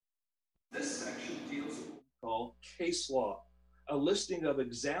This section deals with what we call case law, a listing of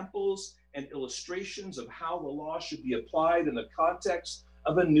examples and illustrations of how the law should be applied in the context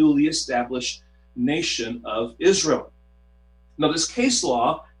of a newly established nation of Israel. Now, this case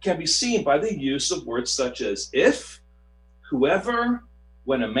law can be seen by the use of words such as if, whoever,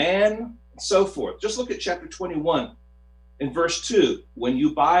 when a man, and so forth. Just look at chapter 21. In verse 2, when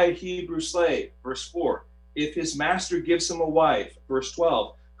you buy a Hebrew slave, verse 4, if his master gives him a wife, verse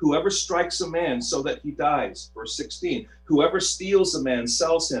 12, whoever strikes a man so that he dies, verse 16, whoever steals a man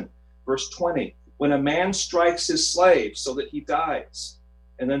sells him, verse 20, when a man strikes his slave so that he dies,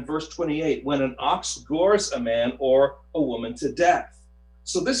 and then verse 28, when an ox gores a man or a woman to death.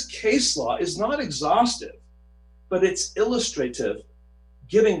 So this case law is not exhaustive, but it's illustrative,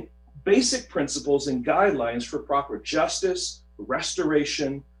 giving basic principles and guidelines for proper justice,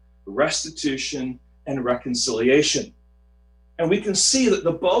 restoration, restitution, and reconciliation. And we can see that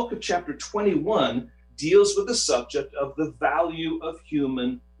the bulk of chapter 21 deals with the subject of the value of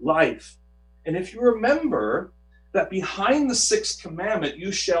human life. And if you remember that behind the sixth commandment,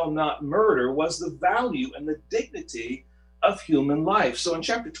 you shall not murder, was the value and the dignity of human life. So in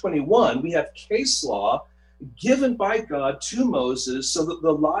chapter 21, we have case law given by God to Moses so that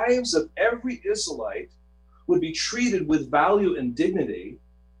the lives of every Israelite would be treated with value and dignity,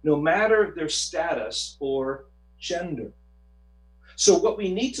 no matter their status or gender. So what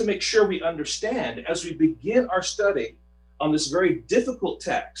we need to make sure we understand as we begin our study on this very difficult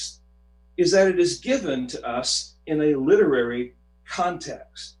text is that it is given to us in a literary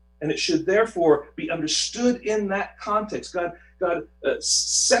context. And it should therefore be understood in that context. God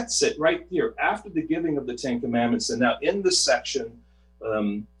sets it right here after the giving of the Ten Commandments, and now in this section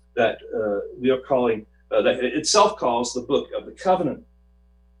that we are calling, that itself calls the Book of the Covenant.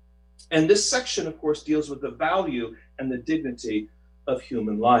 And this section, of course, deals with the value and the dignity of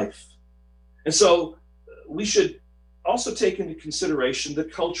human life. And so we should also take into consideration the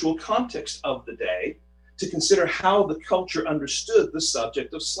cultural context of the day to consider how the culture understood the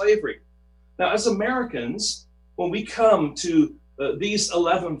subject of slavery. Now, as Americans, when we come to these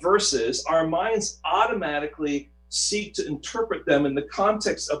 11 verses, our minds automatically seek to interpret them in the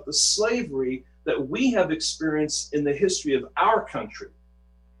context of the slavery that we have experienced in the history of our country.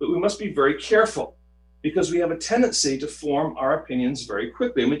 But we must be very careful because we have a tendency to form our opinions very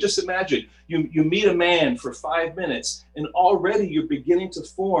quickly. I mean, just imagine you meet a man for 5 minutes and already you're beginning to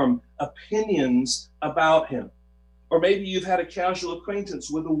form opinions about him. Or maybe you've had a casual acquaintance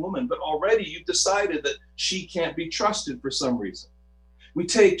with a woman, but already you've decided that she can't be trusted for some reason. We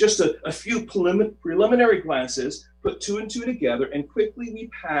take just a few preliminary glances, put two and two together, and quickly we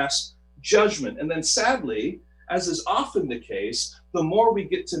pass judgment. And then sadly, as is often the case, the more we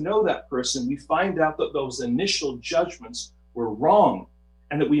get to know that person, we find out that those initial judgments were wrong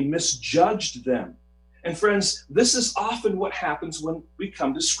and that we misjudged them. And friends, this is often what happens when we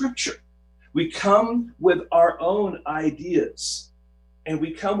come to Scripture. We come with our own ideas and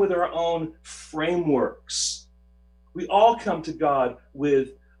we come with our own frameworks. We all come to God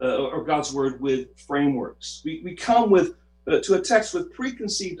with, or God's Word with frameworks. We come with to a text with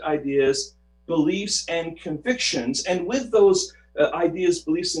preconceived ideas, beliefs, and convictions. And with those ideas,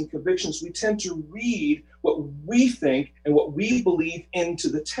 beliefs, and convictions, we tend to read what we think and what we believe into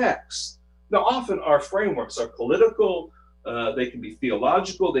the text. Now, often our frameworks are political, they can be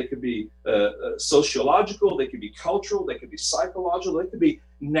theological, they could be sociological, they could be cultural, they could be psychological, they could be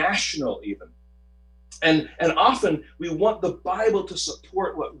national even. And often we want the Bible to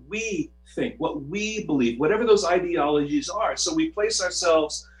support what we think, what we believe, whatever those ideologies are. So we place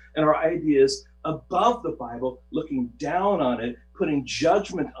ourselves and our ideas above the Bible, looking down on it, putting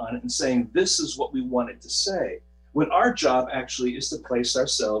judgment on it, and saying, this is what we want it to say. When our job actually is to place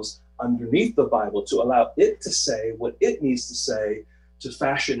ourselves underneath the Bible, to allow it to say what it needs to say to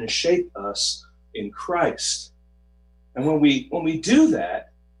fashion and shape us in Christ. And when we do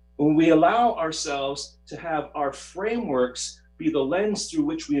that, when we allow ourselves to have our frameworks be the lens through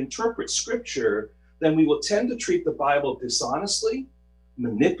which we interpret Scripture, then we will tend to treat the Bible dishonestly,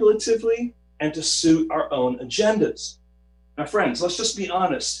 manipulatively, and to suit our own agendas. Now, friends, let's just be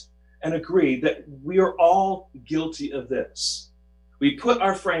honest and agree that we are all guilty of this. We put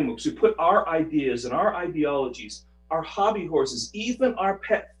our frameworks, we put our ideas and our ideologies, our hobby horses, even our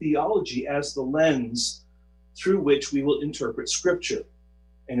pet theology as the lens through which we will interpret Scripture.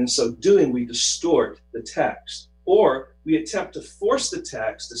 And in so doing, we distort the text, or we attempt to force the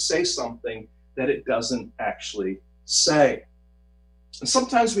text to say something that it doesn't actually say. And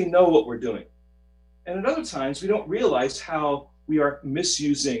sometimes we know what we're doing. And at other times, we don't realize how we are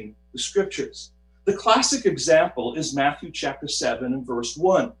misusing the Scriptures. The classic example is Matthew chapter 7 and verse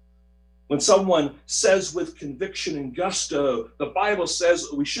 1. When someone says with conviction and gusto, the Bible says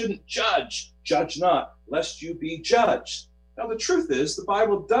we shouldn't judge, judge not, lest you be judged. Now, the truth is, the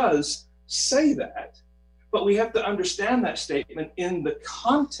Bible does say that, but we have to understand that statement in the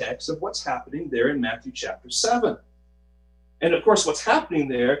context of what's happening there in Matthew chapter 7. And of course, what's happening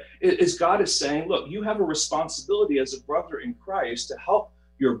there is God is saying, look, you have a responsibility as a brother in Christ to help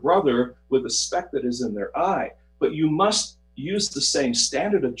your brother with the speck that is in their eye. But you must use the same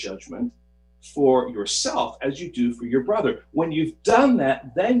standard of judgment for yourself as you do for your brother. When you've done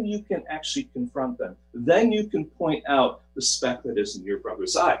that, then you can actually confront them. Then you can point out the speck that is in your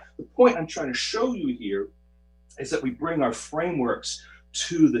brother's eye. The point I'm trying to show you here is that we bring our frameworks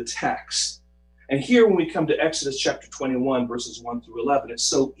to the text. And here, when we come to Exodus chapter 21, verses 1 through 11, it's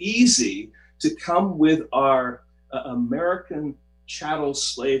so easy to come with our American chattel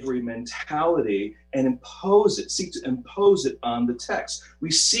slavery mentality and seek to impose it on the text.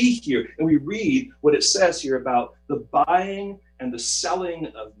 We see here and we read what it says here about the buying and the selling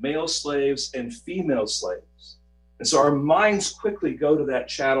of male slaves and female slaves. And so our minds quickly go to that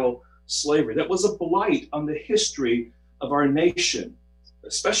chattel slavery. That was a blight on the history of our nation,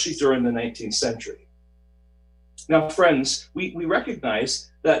 especially during the 19th century. Now, friends, we recognize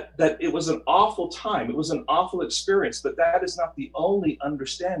that it was an awful time. It was an awful experience, but that is not the only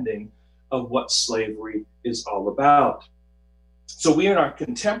understanding of what slavery is all about. So we, in our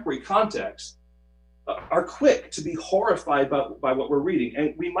contemporary context, are quick to be horrified by what we're reading.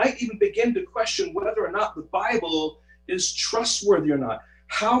 And we might even begin to question whether or not the Bible is trustworthy or not.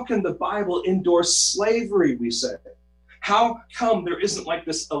 How can the Bible endorse slavery, we say? How come there isn't like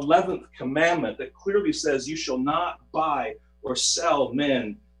this 11th commandment that clearly says you shall not buy or sell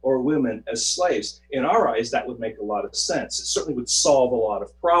men or women as slaves? In our eyes, that would make a lot of sense. It certainly would solve a lot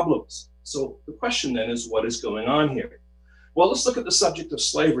of problems. So the question then is, what is going on here? Well, let's look at the subject of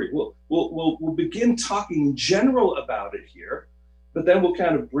slavery. We'll begin talking in general about it here, but then we'll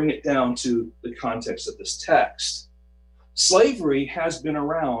kind of bring it down to the context of this text. Slavery has been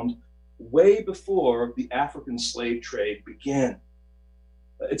around way before the African slave trade began.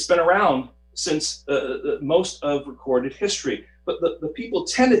 It's been around since most of recorded history, but the people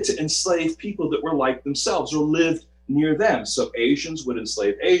tended to enslave people that were like themselves or lived near them. So Asians would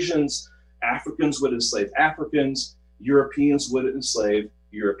enslave Asians, Africans would enslave Africans, Europeans would enslave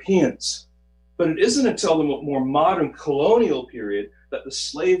Europeans. But it isn't until the more modern colonial period that the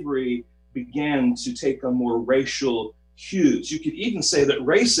slavery began to take on more racial hues. You could even say that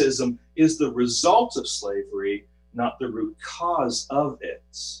racism is the result of slavery, not the root cause of it.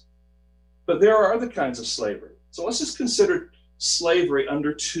 But there are other kinds of slavery. So let's just consider slavery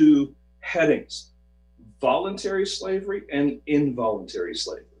under two headings: voluntary slavery and involuntary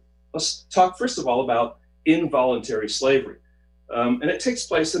slavery. Let's talk first of all about involuntary slavery. And it takes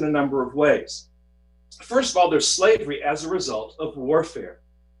place in a number of ways. First of all, there's slavery as a result of warfare.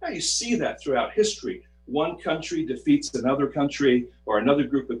 Now you see that throughout history. One country defeats another country or another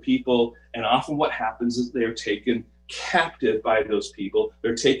group of people, and often what happens is they're taken captive by those people.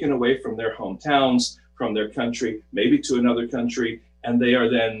 They're taken away from their hometowns, from their country, maybe to another country, and they are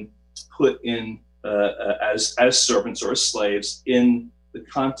then put in as servants or as slaves in the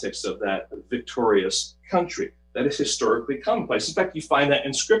context of that victorious country. That is historically commonplace. In fact, you find that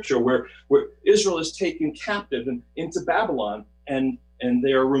in Scripture where Israel is taken captive and into Babylon, and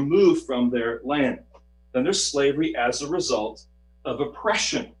they are removed from their land. Then there's slavery as a result of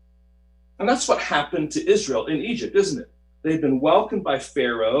oppression. And that's what happened to Israel in Egypt, isn't it? They'd been welcomed by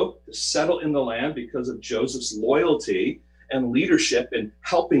Pharaoh to settle in the land because of Joseph's loyalty and leadership in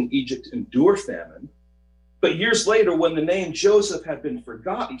helping Egypt endure famine. But years later, when the name Joseph had been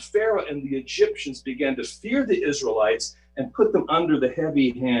forgotten, Pharaoh and the Egyptians began to fear the Israelites and put them under the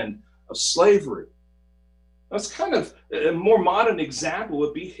heavy hand of slavery. That's kind of a more modern example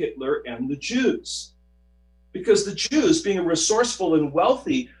would be Hitler and the Jews. Because the Jews, being a resourceful and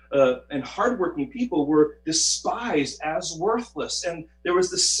wealthy and hardworking people, were despised as worthless. And there was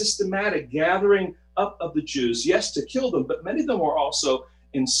this systematic gathering up of the Jews, yes, to kill them, but many of them were also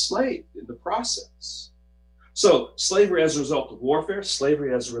enslaved in the process. So slavery as a result of warfare,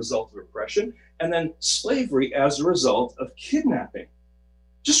 slavery as a result of oppression, and then slavery as a result of kidnapping.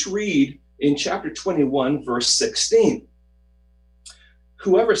 Just read in chapter 21, verse 16.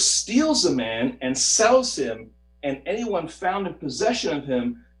 Whoever steals a man and sells him, and anyone found in possession of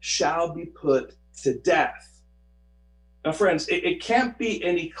him shall be put to death. Now, friends, it can't be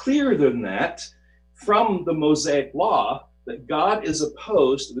any clearer than that from the Mosaic Law that God is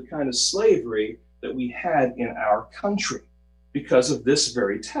opposed to the kind of slavery that we had in our country because of this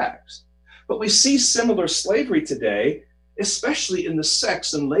very text. But we see similar slavery today especially in the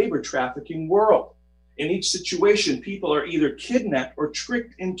sex and labor trafficking world. In each situation, people are either kidnapped or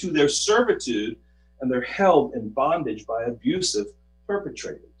tricked into their servitude, and they're held in bondage by abusive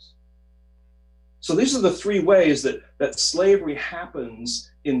perpetrators. So these are the three ways that slavery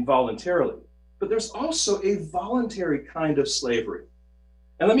happens involuntarily. But there's also a voluntary kind of slavery.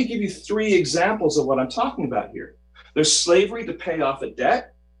 And let me give you three examples of what I'm talking about here. There's slavery to pay off a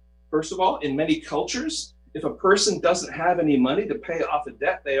debt. First of all, in many cultures, if a person doesn't have any money to pay off a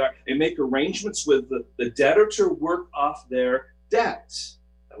debt, they make arrangements with the debtor to work off their debt.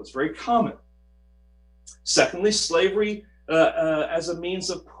 That was very common. Secondly, slavery as a means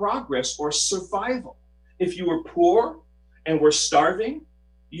of progress or survival. If you were poor and were starving,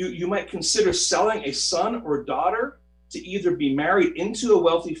 you might consider selling a son or daughter to either be married into a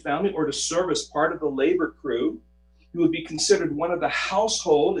wealthy family or to serve as part of the labor crew. You would be considered one of the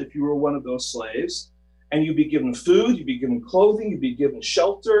household if you were one of those slaves. And you'd be given food, you'd be given clothing, you'd be given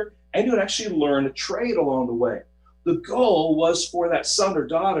shelter, and you would actually learn a trade along the way. The goal was for that son or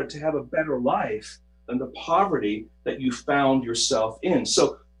daughter to have a better life than the poverty that you found yourself in.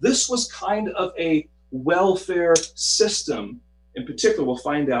 So this was kind of a welfare system, in particular, we'll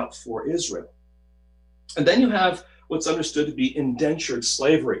find out, for Israel. And then you have what's understood to be indentured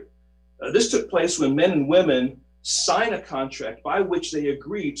slavery. This took place when men and women sign a contract by which they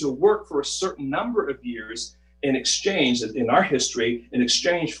agree to work for a certain number of years in exchange, in our history, in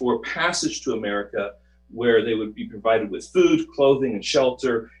exchange for passage to America, where they would be provided with food, clothing, and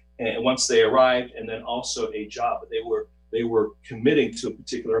shelter, and once they arrived, and then also a job. They were committing to a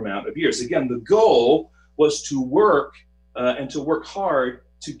particular amount of years. Again, the goal was to work and to work hard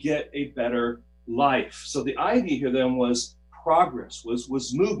to get a better life. So the idea here then was progress,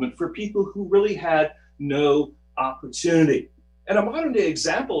 was movement for people who really had no opportunity. And a modern day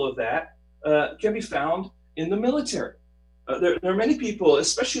example of that can be found in the military. There are many people,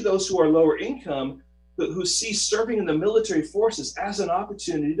 especially those who are lower income, who see serving in the military forces as an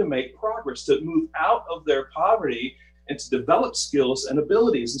opportunity to make progress, to move out of their poverty and to develop skills and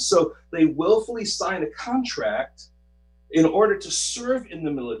abilities. And so they willfully sign a contract in order to serve in the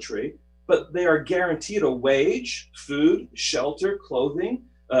military, but they are guaranteed a wage, food, shelter, clothing,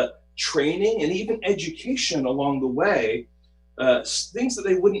 training, and even education along the way, things that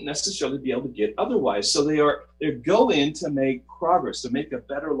they wouldn't necessarily be able to get otherwise. So they go in to make progress, to make a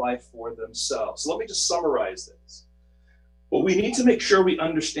better life for themselves. So let me just summarize this. What we need to make sure we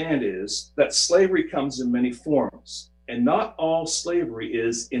understand is that slavery comes in many forms, and not all slavery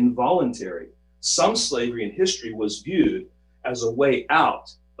is involuntary. Some slavery in history was viewed as a way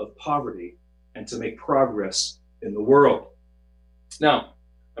out of poverty and to make progress in the world. Now,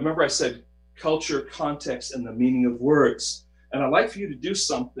 remember I said culture, context, and the meaning of words. And I'd like for you to do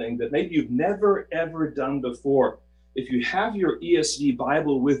something that maybe you've never, ever done before. If you have your ESV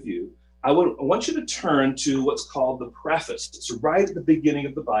Bible with you, I want you to turn to what's called the preface. It's right at the beginning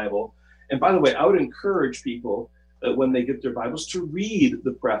of the Bible. And by the way, I would encourage people that when they get their Bibles to read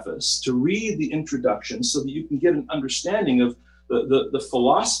the preface, to read the introduction, so that you can get an understanding of the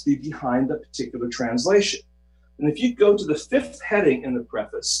philosophy behind the particular translation. And if you go to the fifth heading in the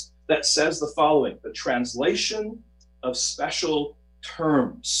preface, that says the following: the translation of special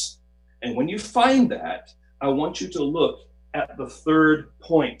terms. And when you find that, I want you to look at the third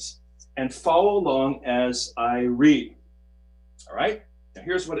point and follow along as I read. All right? Now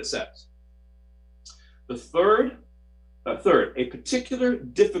here's what it says. The third, a particular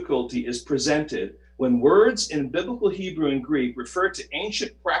difficulty is presented when words in biblical Hebrew and Greek refer to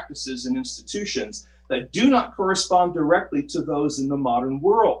ancient practices and institutions that do not correspond directly to those in the modern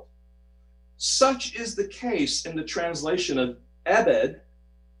world. Such is the case in the translation of Ebed,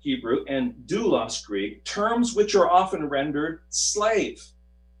 Hebrew, and doulos, Greek, terms which are often rendered slave.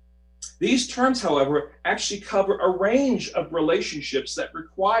 These terms, however, actually cover a range of relationships that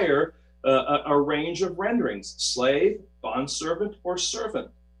require a range of renderings: slave, bondservant, or servant,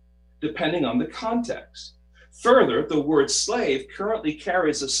 depending on the context. Further, the word slave currently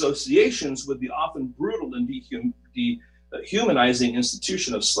carries associations with the often brutal and dehumanizing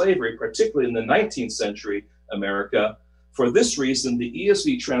institution of slavery, particularly in the 19th century America. For this reason, the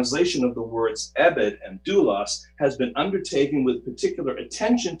ESV translation of the words Ebed and doulos has been undertaken with particular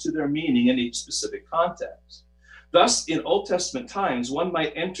attention to their meaning in each specific context. Thus, in Old Testament times, one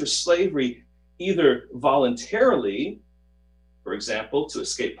might enter slavery either voluntarily, for example, to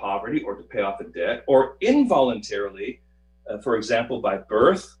escape poverty or to pay off a debt, or involuntarily, for example, by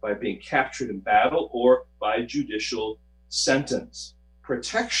birth, by being captured in battle, or by judicial sentence.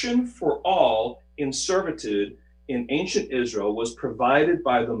 Protection for all in servitude in ancient Israel was provided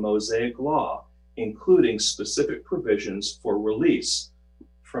by the Mosaic Law including specific provisions for release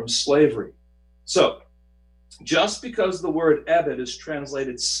from slavery. So, just because the word Ebed is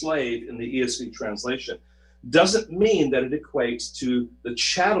translated slave in the ESV translation doesn't mean that it equates to the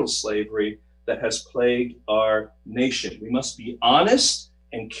chattel slavery that has plagued our nation. We must be honest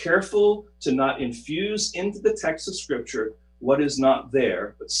and careful to not infuse into the text of Scripture what is not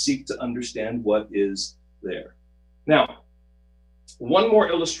there, but seek to understand what is there. Now, one more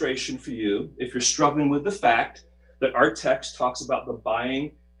illustration for you if you're struggling with the fact that our text talks about the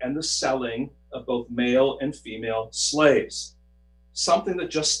buying and the selling of both male and female slaves. Something that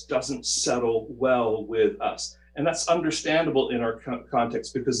just doesn't settle well with us. And that's understandable in our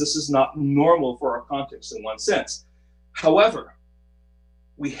context because this is not normal for our context in one sense. However,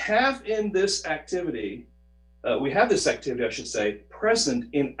 we have this activity, I should say, present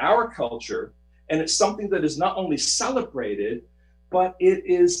in our culture, and it's something that is not only celebrated, but it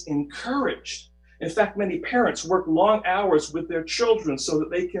is encouraged. In fact, many parents work long hours with their children so that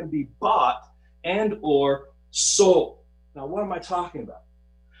they can be bought and or sold. Now, what am I talking about?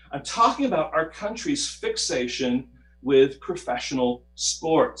 I'm talking about our country's fixation with professional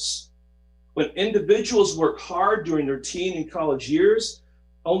sports. When individuals work hard during their teen and college years,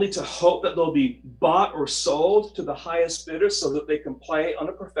 only to hope that they'll be bought or sold to the highest bidder so that they can play on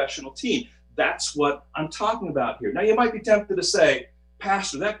a professional team. That's what I'm talking about here. Now, you might be tempted to say,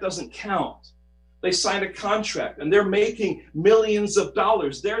 Pastor, that doesn't count. They signed a contract and they're making millions of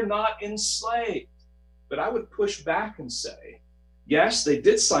dollars. They're not enslaved. But I would push back and say, yes, they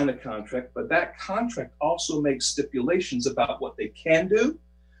did sign a contract, but that contract also makes stipulations about what they can do,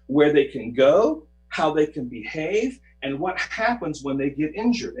 where they can go, how they can behave, and what happens when they get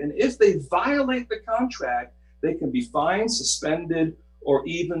injured. And if they violate the contract, they can be fined, suspended, or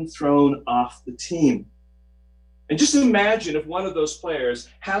even thrown off the team. And just imagine if one of those players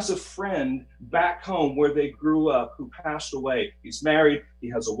has a friend back home where they grew up who passed away. He's married, he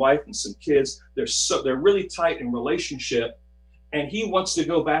has a wife and some kids. They're really tight in relationship, and he wants to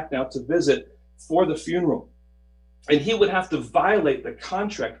go back now to visit for the funeral. And he would have to violate the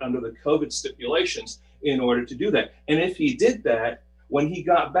contract under the COVID stipulations in order to do that. And if he did that, when he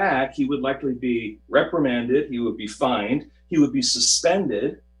got back, he would likely be reprimanded, he would be fined, he would be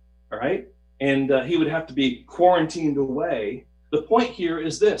suspended, all right? And he would have to be quarantined away. The point here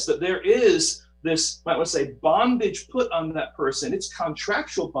is this, that there is this, I would say, bondage put on that person. It's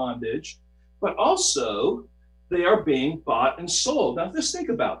contractual bondage, but also they are being bought and sold. Now, just think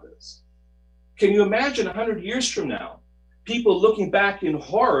about this. Can you imagine 100 years from now, people looking back in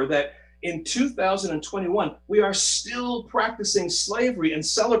horror that in 2021, we are still practicing slavery and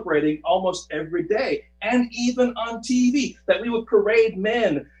celebrating almost every day, and even on TV, that we would parade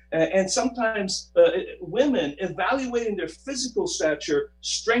men and sometimes women evaluating their physical stature,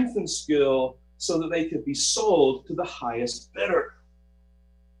 strength, and skill so that they could be sold to the highest bidder.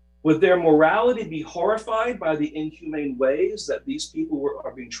 Would their morality be horrified by the inhumane ways that these people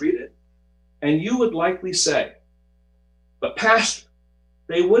are being treated? And you would likely say, but Pastor,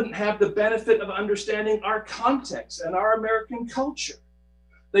 they wouldn't have the benefit of understanding our context and our American culture.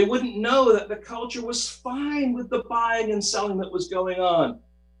 They wouldn't know that the culture was fine with the buying and selling that was going on.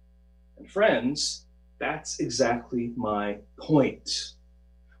 And friends, that's exactly my point.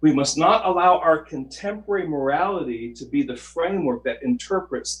 We must not allow our contemporary morality to be the framework that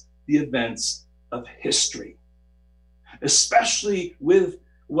interprets the events of history, especially with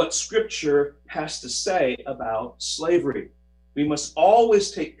what Scripture has to say about slavery. We must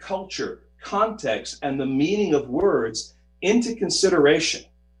always take culture, context, and the meaning of words into consideration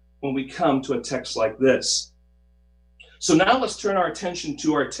when we come to a text like this. So now let's turn our attention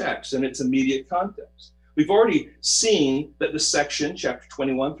to our text and its immediate context. We've already seen that the section, chapter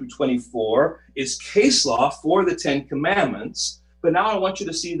 21 through 24, is case law for the Ten Commandments. But now I want you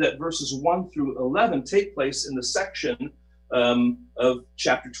to see that verses 1 through 11 take place in the section of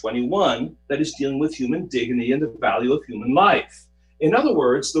chapter 21 that is dealing with human dignity and the value of human life. In other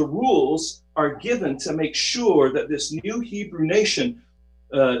words, the rules are given to make sure that this new Hebrew nation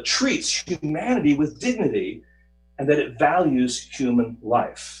treats humanity with dignity and that it values human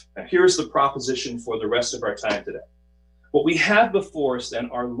life. Now, here's the proposition for the rest of our time today. What we have before us then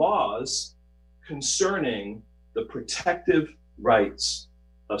are laws concerning the protective rights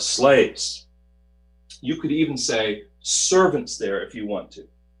of slaves. You could even say servants there if you want to.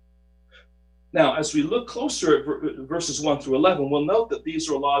 Now, as we look closer at verses 1 through 11, we'll note that these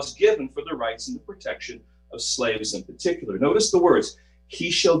are laws given for the rights and the protection of slaves in particular. Notice the words, he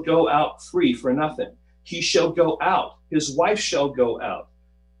shall go out free for nothing. He shall go out. His wife shall go out.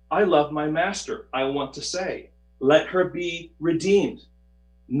 I love my master. I want to say, let her be redeemed.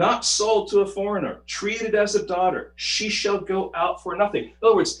 not sold to a foreigner, treated as a daughter, she shall go out for nothing. In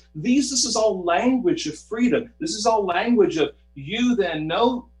other words, this is all language of freedom. This is all language of you then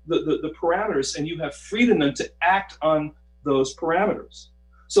know the parameters, and you have freedom then to act on those parameters.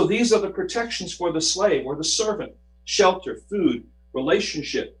 So these are the protections for the slave or the servant: shelter, food,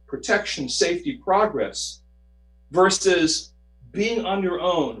 relationship, protection, safety, progress, versus being on your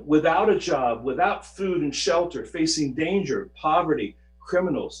own, without a job, without food and shelter, facing danger, poverty,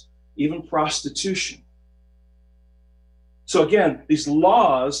 criminals, even prostitution. So again, these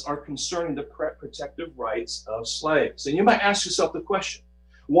laws are concerning the protective rights of slaves. And you might ask yourself the question,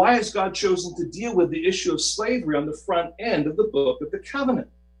 why has God chosen to deal with the issue of slavery on the front end of the book of the covenant?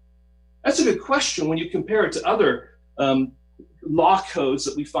 That's a good question when you compare it to other law codes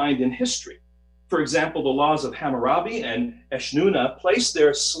that we find in history. For example, the laws of Hammurabi and Eshnunna place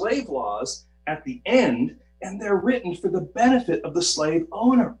their slave laws at the end, and they're written for the benefit of the slave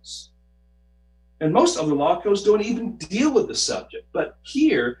owners. And most other law codes don't even deal with the subject. But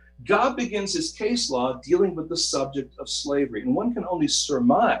here, God begins his case law dealing with the subject of slavery. And one can only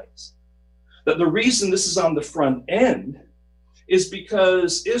surmise that the reason this is on the front end is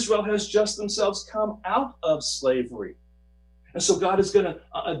because Israel has just themselves come out of slavery. And so God is going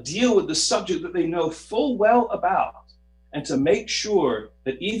to deal with the subject that they know full well about, and to make sure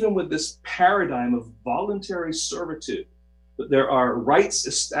that even with this paradigm of voluntary servitude, that there are rights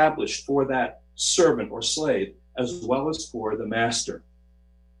established for that servant or slave as well as for the master.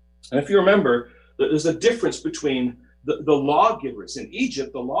 And if you remember, there's a difference between the lawgivers. In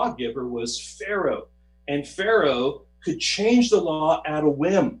Egypt, the lawgiver was Pharaoh, and Pharaoh could change the law at a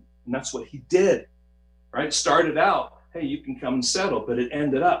whim, and that's what he did. Right? It started out, hey, you can come and settle, but it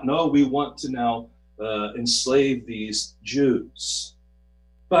ended up, no, we want to now enslave these Jews.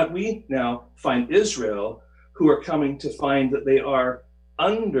 But we now find Israel, who are coming to find that they are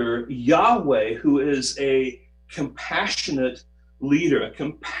under Yahweh, who is a compassionate leader, a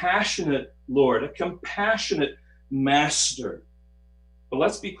compassionate Lord, a compassionate master. But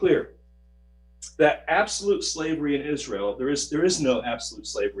let's be clear, that absolute slavery in Israel, there is no absolute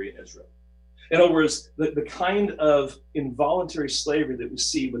slavery in Israel. In other words, the kind of involuntary slavery that we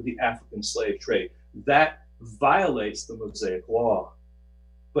see with the African slave trade, that violates the Mosaic law.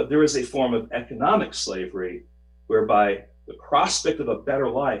 But there is a form of economic slavery whereby the prospect of a better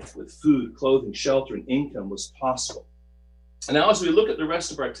life with food, clothing, shelter, and income was possible. And now as we look at the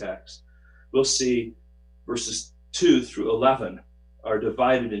rest of our text, we'll see verses 2 through 11 are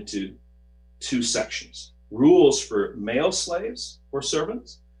divided into two sections: rules for male slaves or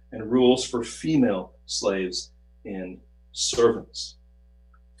servants, and rules for female slaves and servants.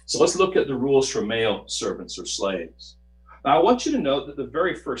 So let's look at the rules for male servants or slaves. Now, I want you to note that the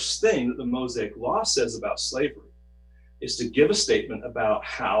very first thing that the Mosaic law says about slavery is to give a statement about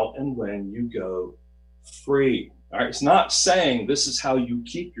how and when you go free. All right, it's not saying this is how you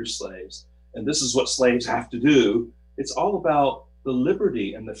keep your slaves and this is what slaves have to do. It's all about the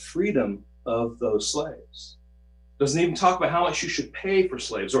liberty and the freedom of those slaves. It doesn't even talk about how much you should pay for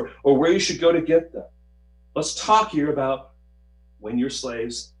slaves or where you should go to get them. Let's talk here about when your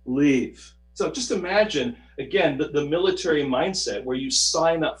slaves leave. So just imagine, again, the military mindset where you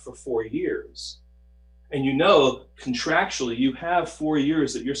sign up for 4 years. And you know, contractually, you have 4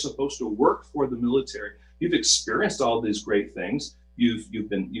 years that you're supposed to work for the military. You've experienced all these great things. You've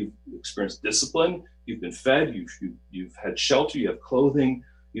experienced discipline. You've been fed. You've had shelter. You have clothing.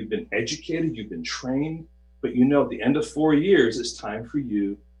 You've been educated. You've been trained. But you know, at the end of 4 years, it's time for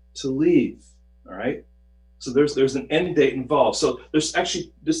you to leave. All right. So there's an end date involved. So there's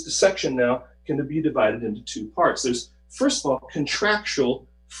actually this section now can be divided into two parts. There's, first of all, contractual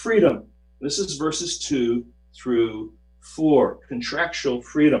freedom. This is verses 2 through 4, contractual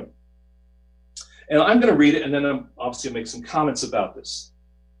freedom. And I'm going to read it, and then I'm obviously going to make some comments about this.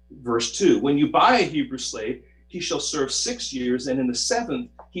 Verse 2, when you buy a Hebrew slave, he shall serve 6 years, and in the 7th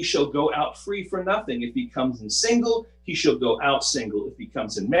he shall go out free for nothing. If he comes in single, he shall go out single. If he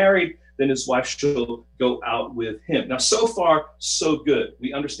comes in married, then his wife shall go out with him. Now, so far, so good.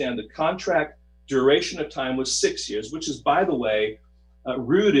 We understand the contract duration of time was 6 years, which is, by the way,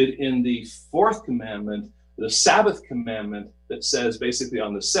 rooted in the 4th commandment, the Sabbath commandment, that says basically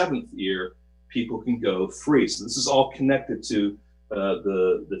on the 7th year, people can go free. So this is all connected to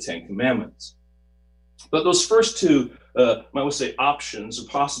the 10 commandments. But those first two, I would say, options or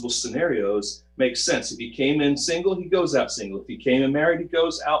possible scenarios make sense. If he came in single, he goes out single. If he came in married, he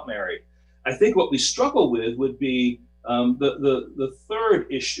goes out married. I think what we struggle with would be the third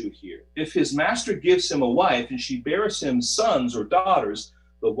issue here. If his master gives him a wife and she bears him sons or daughters,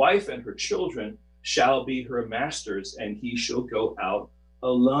 the wife and her children shall be her master's, and he shall go out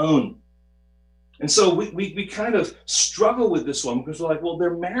alone. And so we kind of struggle with this one because we're like, well,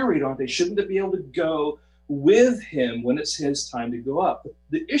 they're married, aren't they? Shouldn't they be able to go with him when it's his time to go up? But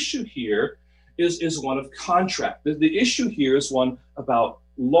the issue here is one of contract. The issue here is one about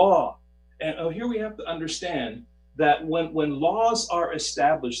law. And here we have to understand that when laws are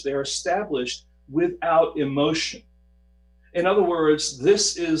established, they're established without emotion. In other words,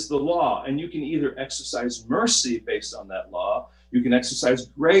 this is the law, and you can either exercise mercy based on that law, you can exercise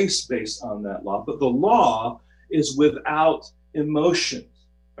grace based on that law, but the law is without emotions,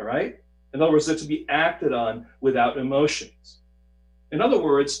 all right? In other words, they're to be acted on without emotions. In other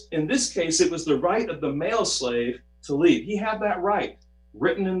words, in this case, it was the right of the male slave to leave. He had that right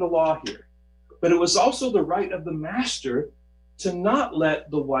written in the law here. But it was also the right of the master to not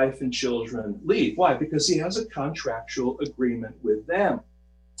let the wife and children leave. Why? Because he has a contractual agreement with them.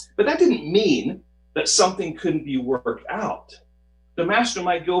 But that didn't mean that something couldn't be worked out. The master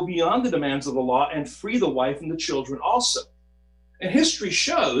might go beyond the demands of the law and free the wife and the children also. And history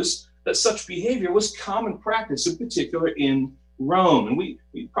shows that such behavior was common practice, in particular in Rome. And we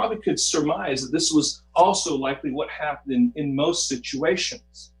probably could surmise that this was also likely what happened in most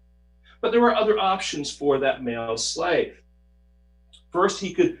situations. But there were other options for that male slave. First,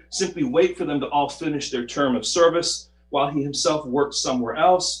 he could simply wait for them to all finish their term of service while he himself worked somewhere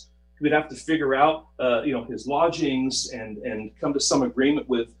else. He would have to figure out his lodgings and come to some agreement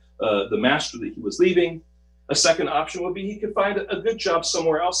with the master that he was leaving. A second option would be he could find a good job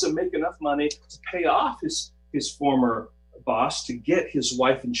somewhere else and make enough money to pay off his former boss to get his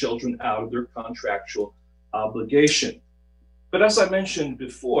wife and children out of their contractual obligation. But as I mentioned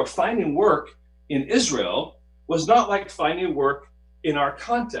before, finding work in Israel was not like finding work in our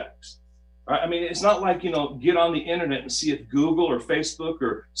context. Right? I mean, it's not like, get on the internet and see if Google or Facebook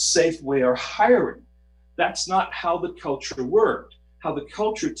or Safeway are hiring. That's not how the culture worked. How the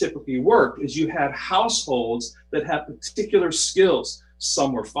culture typically worked is you had households that had particular skills.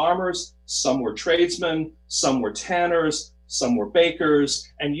 Some were farmers, some were tradesmen, some were tanners, some were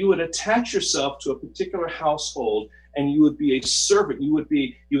bakers, and you would attach yourself to a particular household and you would be a servant. You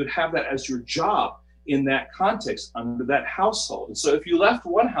would have that as your job in that context under that household. And so if you left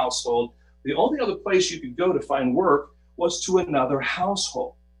one household, the only other place you could go to find work was to another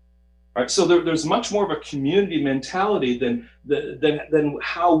household. All right, so there's much more of a community mentality than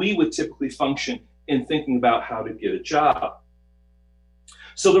how we would typically function in thinking about how to get a job.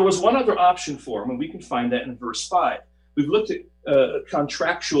 So there was one other option for him, and we can find that in verse 5. We've looked at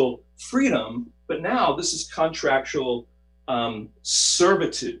contractual freedom, but now this is contractual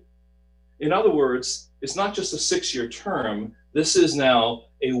servitude. In other words, it's not just a 6-year term. This is now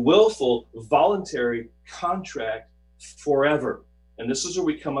a willful, voluntary contract forever. And this is where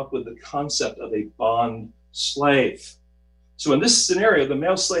we come up with the concept of a bond slave. So in this scenario, the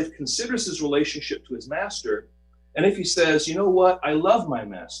male slave considers his relationship to his master. And if he says, you know what, I love my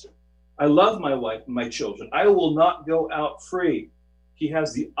master, I love my wife and my children, I will not go out free, he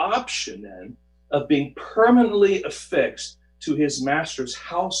has the option then of being permanently affixed to his master's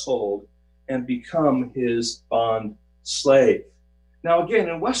household and become his bond slave. Now, again,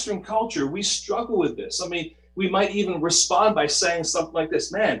 in Western culture, we struggle with this. I mean, we might even respond by saying something like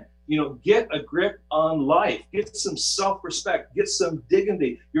this, man, get a grip on life, get some self-respect, get some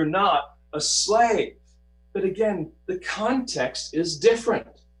dignity. You're not a slave. But again, the context is different.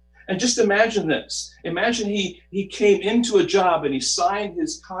 And just imagine this. Imagine he came into a job and he signed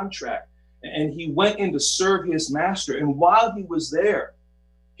his contract and he went in to serve his master. And while he was there,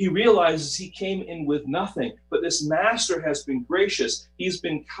 he realizes he came in with nothing, but this master has been gracious. He's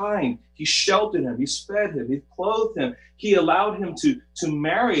been kind. He sheltered him. He's fed him. He clothed him. He allowed him to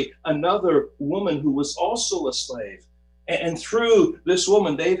marry another woman who was also a slave. And through this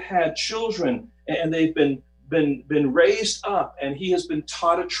woman, they've had children and they've been raised up, and he has been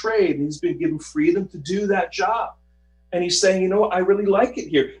taught a trade, and he's been given freedom to do that job. And he's saying, I really like it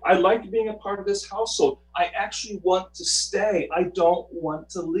here. I like being a part of this household. I actually want to stay. I don't want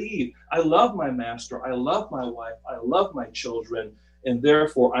to leave. I love my master. I love my wife. I love my children. And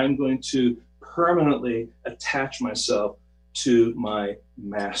therefore, I'm going to permanently attach myself to my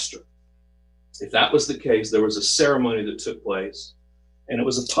master. If that was the case, there was a ceremony that took place, and it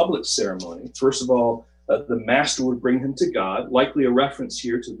was a public ceremony. First of all, the master would bring him to God, likely a reference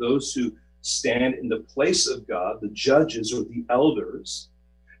here to those who stand in the place of God, the judges or the elders,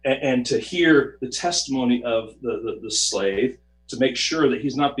 and to hear the testimony of the slave to make sure that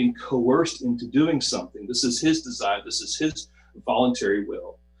he's not being coerced into doing something. This is his desire. This is his voluntary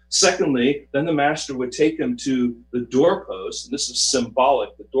will. Secondly, then the master would take him to the doorpost, and this is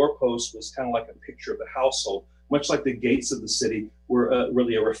symbolic. The doorpost was kind of like a picture of the household much like the gates of the city were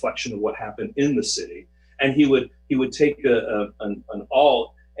really a reflection of what happened in the city. And he would take an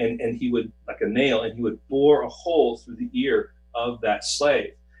awl and he would, like a nail, and he would bore a hole through the ear of that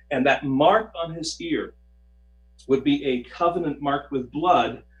slave. And that mark on his ear would be a covenant marked with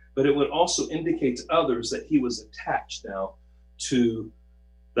blood, but it would also indicate to others that he was attached now to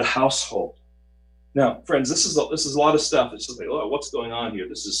the household. Now, friends, this is a lot of stuff. It's just like, oh, what's going on here?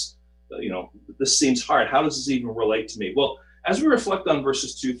 This is, this seems hard. How does this even relate to me? Well, as we reflect on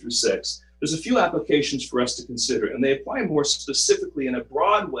verses 2 through 6, there's a few applications for us to consider, and they apply more specifically in a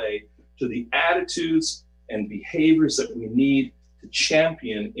broad way to the attitudes and behaviors that we need to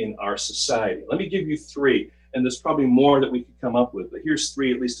champion in our society. Let me give you 3, and there's probably more that we could come up with, but here's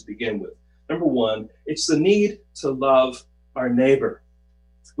 3 at least to begin with. Number 1, it's the need to love our neighbor.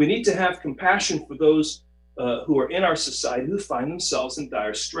 We need to have compassion for those who are in our society who find themselves in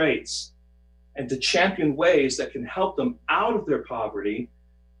dire straits, and to champion ways that can help them out of their poverty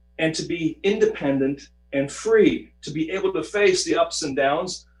and to be independent and free, to be able to face the ups and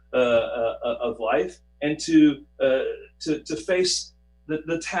downs of life, and to face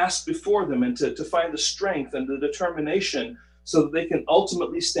the task before them, and to find the strength and the determination so that they can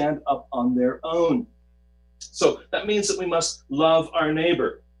ultimately stand up on their own. So that means that we must love our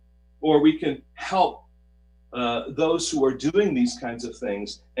neighbor, or we can help those who are doing these kinds of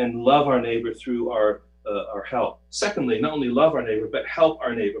things and love our neighbor through our help. Secondly, not only love our neighbor, but help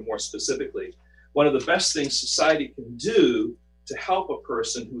our neighbor more specifically. One of the best things society can do to help a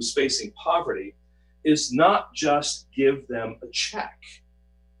person who's facing poverty is not just give them a check,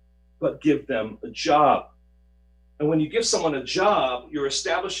 but give them a job. And when you give someone a job, you're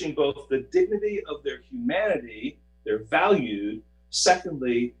establishing both the dignity of their humanity, they're valued.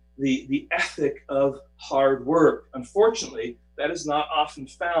 Secondly, the ethic of hard work. Unfortunately, that is not often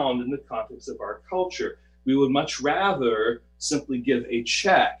found in the context of our culture. We would much rather simply give a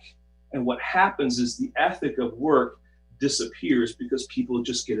check. And what happens is the ethic of work disappears because people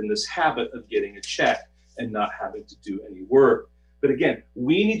just get in this habit of getting a check and not having to do any work. But again,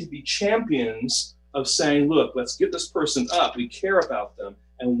 we need to be champions of saying, look, let's get this person up. We care about them.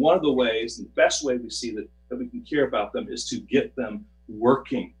 And one of the ways, and the best way we see that we can care about them, is to get them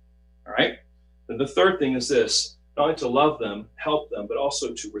working. All right? And the third thing is this: not only to love them, help them, but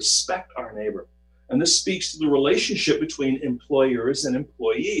also to respect our neighbor. And this speaks to the relationship between employers and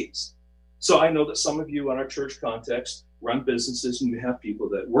employees. So I know that some of you in our church context run businesses and you have people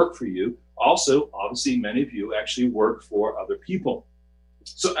that work for you. Also, obviously, many of you actually work for other people.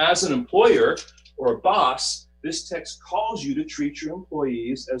 So as an employer or a boss, this text calls you to treat your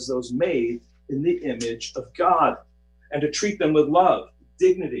employees as those made in the image of God, and to treat them with love,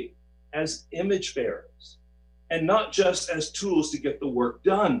 dignity, as image bearers, and not just as tools to get the work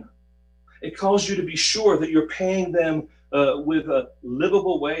done. It calls you to be sure that you're paying them with a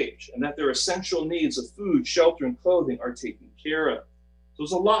livable wage, and that their essential needs of food, shelter, and clothing are taken care of. So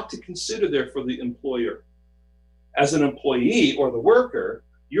there's a lot to consider there for the employer. As an employee or the worker,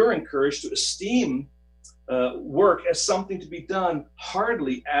 you're encouraged to esteem work as something to be done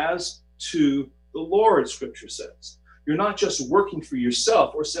heartily as to the Lord, Scripture says. You're not just working for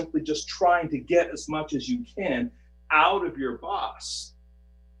yourself or simply just trying to get as much as you can out of your boss,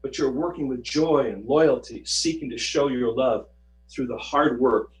 but you're working with joy and loyalty, seeking to show your love through the hard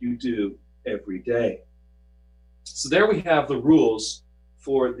work you do every day. So there we have the rules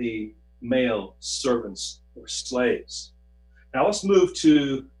for the male servants or slaves. Now let's move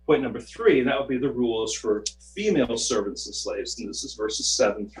to point number 3, and that would be the rules for female servants and slaves. And this is verses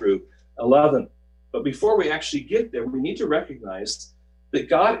 7 through 11. But before we actually get there, we need to recognize that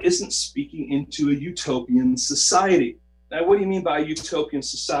God isn't speaking into a utopian society. Now, what do you mean by a utopian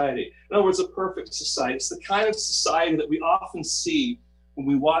society? In other words, a perfect society. It's the kind of society that we often see when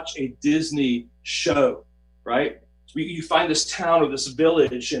we watch a Disney show, right? You find this town or this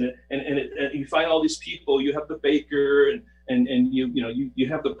village, and you find all these people. You have the baker, and you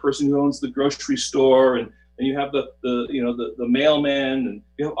have the person who owns the grocery store, and you have the mailman, and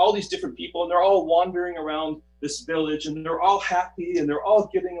you have all these different people, and they're all wandering around this village, and they're all happy, and they're all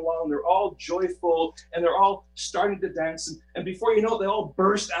getting along, they're all joyful, and they're all starting to dance, and before you know it, they all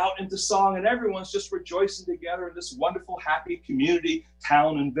burst out into song, and everyone's just rejoicing together in this wonderful, happy community,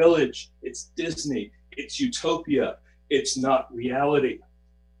 town, and village. It's Disney. It's utopia. It's not reality.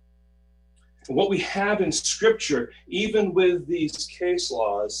 And what we have in Scripture, even with these case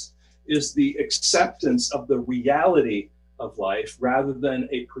laws, is the acceptance of the reality of life rather than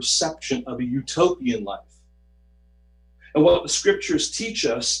a perception of a utopian life. And what the Scriptures teach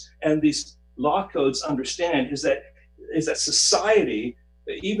us and these law codes understand is that society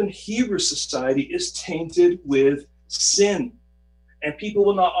Even Hebrew society is tainted with sin. And people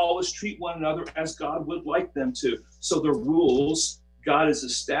will not always treat one another as God would like them to. So the rules God is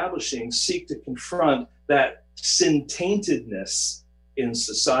establishing seek to confront that sin-taintedness in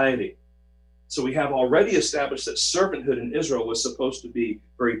society. So we have already established that servanthood in Israel was supposed to be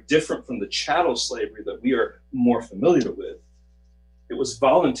very different from the chattel slavery that we are more familiar with. It was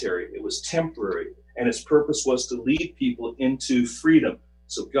voluntary, it was temporary, and its purpose was to lead people into freedom.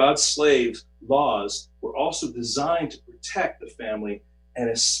 So God's slave laws were also designed to protect the family, and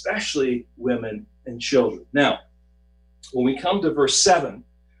especially women and children. Now, when we come to verse 7,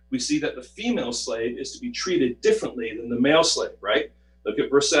 we see that the female slave is to be treated differently than the male slave, right? Look at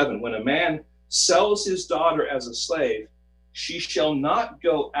verse 7. When a man sells his daughter as a slave, she shall not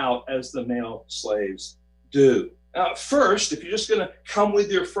go out as the male slaves do. Now, at first, if you're just going to come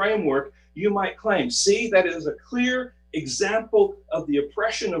with your framework, you might claim, see, that is a clear example of the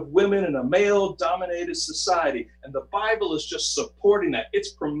oppression of women in a male-dominated society. And the Bible is just supporting that.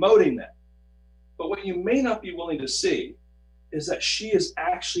 It's promoting that. But what you may not be willing to see is that she is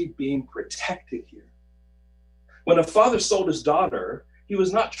actually being protected here. When a father sold his daughter, he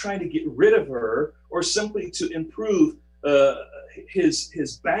was not trying to get rid of her or simply to improve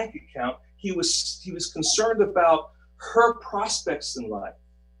his bank account. He was concerned about her prospects in life.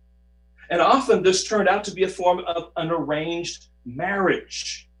 And often this turned out to be a form of an arranged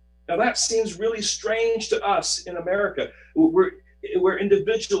marriage. Now that seems really strange to us in America, where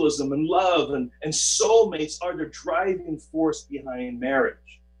individualism and love and soulmates are the driving force behind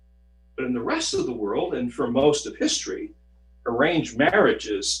marriage. But in the rest of the world, and for most of history, arranged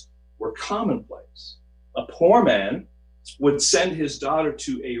marriages were commonplace. A poor man would send his daughter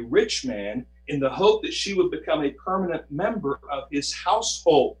to a rich man in the hope that she would become a permanent member of his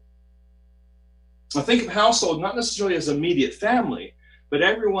household. Now think of household not necessarily as immediate family, but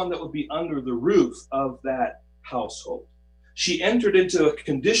everyone that would be under the roof of that household. She entered into a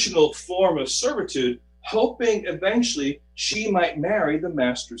conditional form of servitude, hoping eventually she might marry the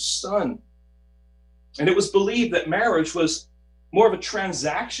master's son. And it was believed that marriage was more of a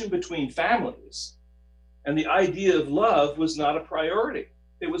transaction between families, and the idea of love was not a priority.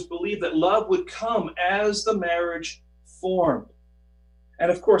 It was believed that love would come as the marriage formed. And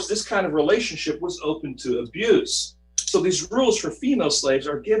of course, this kind of relationship was open to abuse. So these rules for female slaves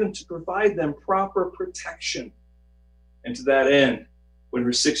are given to provide them proper protection. And to that end, when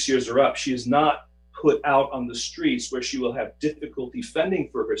her 6 years are up, she is not put out on the streets where she will have difficulty fending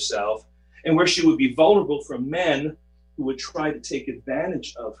for herself and where she would be vulnerable from men who would try to take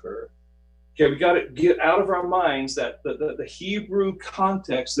advantage of her. Okay, we got to get out of our minds that the Hebrew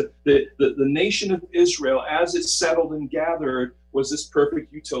context, the nation of Israel, as it settled and gathered, was this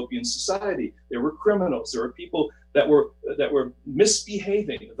perfect utopian society. There were criminals. There were people that were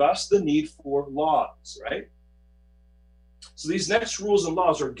misbehaving. Thus, the need for laws, right? So these next rules and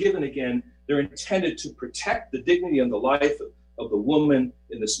laws are given again. They're intended to protect the dignity and the life of the woman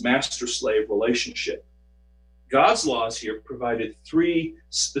in this master-slave relationship. God's laws here provided three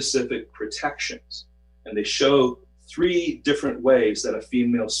specific protections, and they show three different ways that a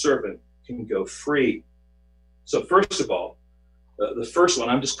female servant can go free. So first of all, the first one,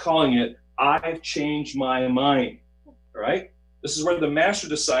 I'm just calling it, I've changed my mind, all right? This is where the master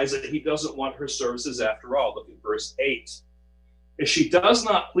decides that he doesn't want her services after all. Look at verse 8. If she does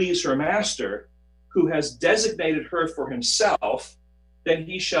not please her master, who has designated her for himself, then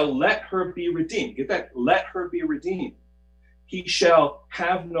he shall let her be redeemed. Get that? Let her be redeemed. He shall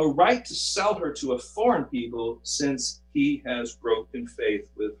have no right to sell her to a foreign people, since he has broken faith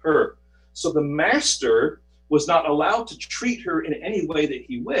with her. So the master was not allowed to treat her in any way that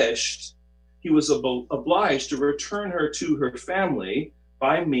he wished. He was obliged to return her to her family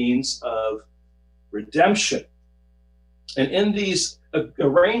by means of redemption. And in these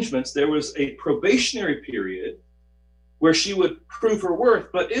arrangements, there was a probationary period where she would prove her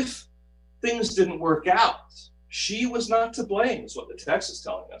worth. But if things didn't work out, she was not to blame, is what the text is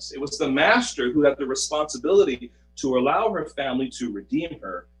telling us. It was the master who had the responsibility to allow her family to redeem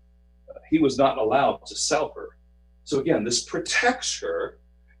her. He was not allowed to sell her. So again, this protects her,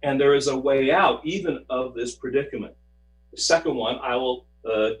 and there is a way out even of this predicament. The second one, I will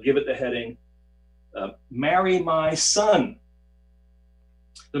give it the heading, marry my son.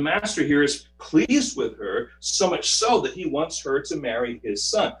 The master here is pleased with her, so much so that he wants her to marry his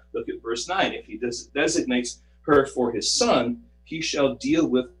son. Look at verse 9. If he designates her for his son, he shall deal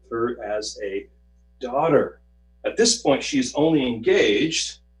with her as a daughter. At this point, she is only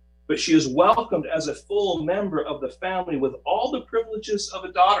engaged, but she is welcomed as a full member of the family with all the privileges of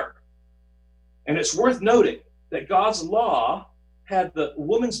a daughter. And it's worth noting that God's law had the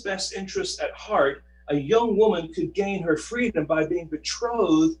woman's best interests at heart, a young woman could gain her freedom by being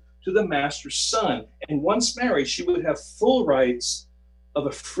betrothed to the master's son. And once married, she would have full rights of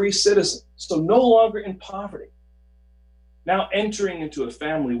a free citizen, so no longer in poverty. Now entering into a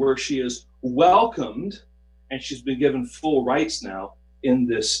family where she is welcomed and she's been given full rights now in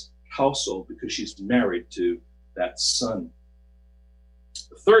this household because she's married to that son.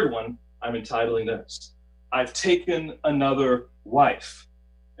 The third one I'm entitling this: I've taken another wife.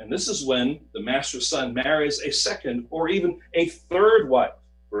 And this is when the master's son marries a second or even a third wife.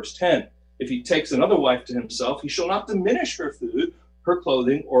 Verse 10, if he takes another wife to himself, he shall not diminish her food, her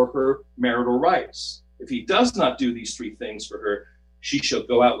clothing, or her marital rights. If he does not do these three things for her, she shall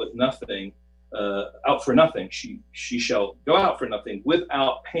go out with nothing, out for nothing. She shall go out for nothing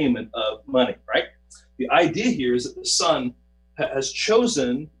without payment of money, right? The idea here is that the son has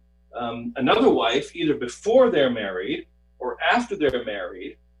chosen another wife either before they're married or after they're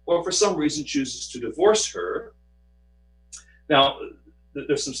married, or for some reason chooses to divorce her. Now,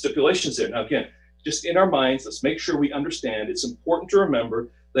 there's some stipulations there. Now, again, just in our minds, let's make sure we understand. It's important to remember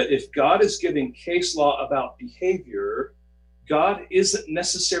that if God is giving case law about behavior, God isn't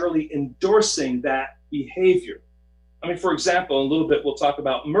necessarily endorsing that behavior. I mean, for example, in a little bit, we'll talk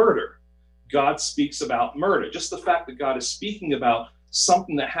about murder. God speaks about murder. Just the fact that God is speaking about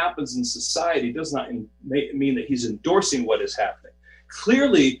something that happens in society does not mean that he's endorsing what is happening.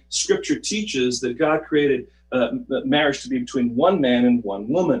 Clearly, Scripture teaches that God created marriage to be between one man and one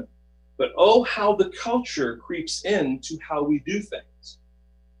woman. But oh, how the culture creeps into how we do things.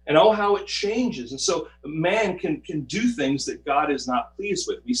 And oh, how it changes. And so man can do things that God is not pleased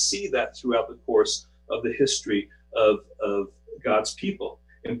with. We see that throughout the course of the history of God's people,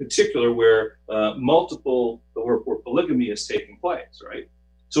 in particular where polygamy is taking place, right?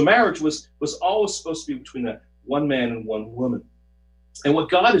 So marriage was always supposed to be between one man and one woman. And what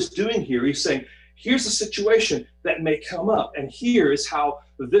God is doing here, he's saying, here's a situation that may come up, and here is how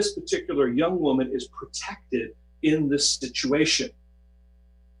this particular young woman is protected in this situation.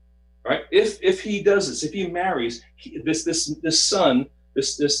 Right? If he does this, if he marries this son,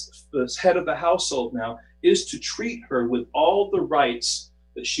 this head of the household now, is to treat her with all the rights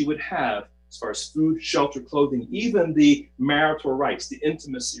that she would have as far as food, shelter, clothing, even the marital rights, the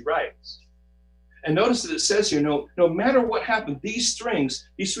intimacy rights. And notice that it says here, no matter what happened, these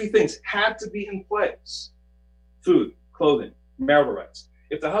three things had to be in place: food, clothing, marital rights.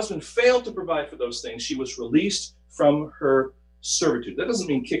 If the husband failed to provide for those things, she was released from her servitude. That doesn't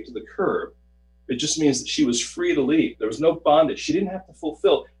mean kicked to the curb. It just means that she was free to leave. There was no bondage. She didn't have to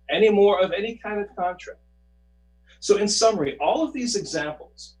fulfill any more of any kind of contract. So in summary, all of these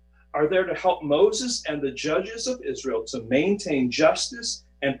examples are there to help Moses and the judges of Israel to maintain justice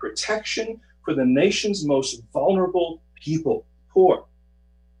and protection for the nation's most vulnerable people, poor.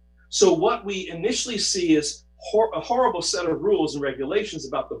 So what we initially see is a horrible set of rules and regulations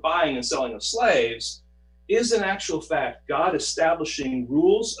about the buying and selling of slaves is in actual fact God establishing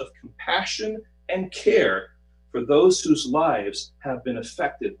rules of compassion and care for those whose lives have been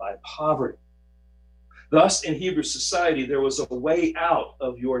affected by poverty. Thus, in Hebrew society, there was a way out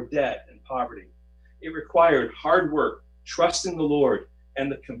of your debt and poverty. It required hard work, trust in the Lord,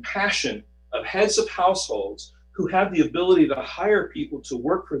 and the compassion of heads of households who had the ability to hire people to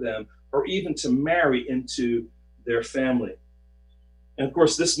work for them or even to marry into their family. And of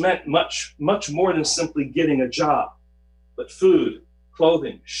course, this meant much, much more than simply getting a job, but food,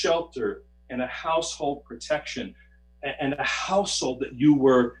 clothing, shelter, and a household protection, and a household that you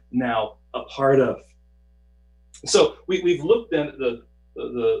were now a part of. So we've looked at the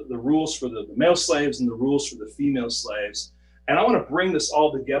rules for the male slaves and the rules for the female slaves. And I want to bring this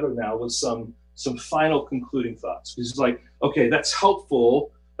all together now with some final concluding thoughts. Because it's like, okay, that's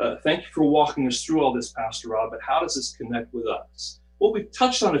helpful. Thank you for walking us through all this, Pastor Rob, but how does this connect with us? Well, we've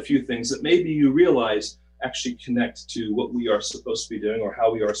touched on a few things that maybe you realize actually connect to what we are supposed to be doing or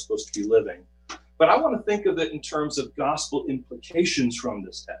how we are supposed to be living. But I want to think of it in terms of gospel implications from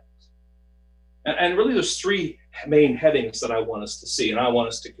this text. And really there's three main headings that I want us to see and I want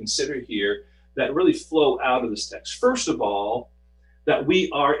us to consider here that really flow out of this text. First of all, that we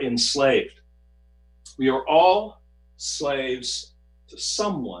are enslaved. We are all slaves to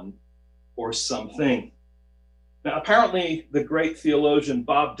someone or something. Now, apparently, the great theologian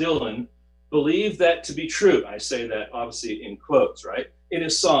Bob Dylan believed that to be true. I say that obviously in quotes, right? In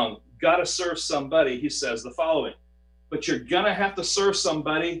his song, Gotta Serve Somebody, he says the following: but you're gonna have to serve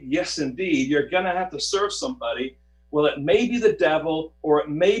somebody. Yes, indeed, you're gonna have to serve somebody. Well, it may be the devil or it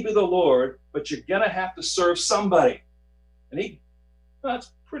may be the Lord, but you're gonna have to serve somebody. And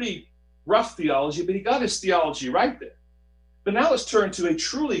that's pretty rough theology, but he got his theology right there. But now let's turn to a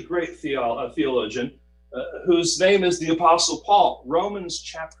truly great theologian whose name is the Apostle Paul, Romans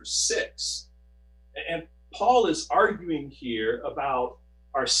chapter 6. And Paul is arguing here about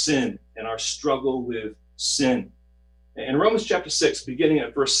our sin and our struggle with sin. In Romans chapter 6, beginning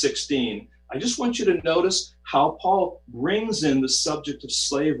at verse 16, I just want you to notice how Paul brings in the subject of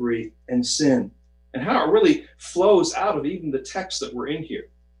slavery and sin and how it really flows out of even the text that we're in here.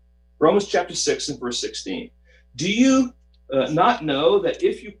 Romans chapter 6 and verse 16. Do you not know that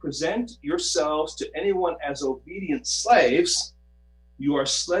if you present yourselves to anyone as obedient slaves, you are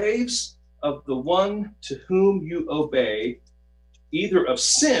slaves of the one to whom you obey, either of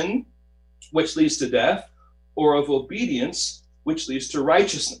sin, which leads to death, or of obedience, which leads to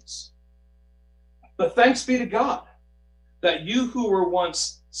righteousness? But thanks be to God that you who were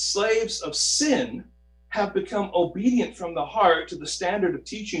once slaves of sin have become obedient from the heart to the standard of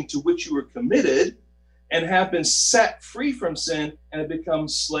teaching to which you were committed, and have been set free from sin and have become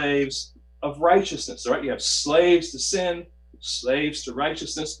slaves of righteousness. All right, you have slaves to sin, slaves to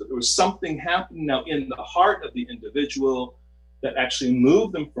righteousness, but there was something happening now in the heart of the individual that actually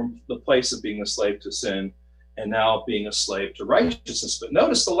moved them from the place of being a slave to sin and now being a slave to righteousness. But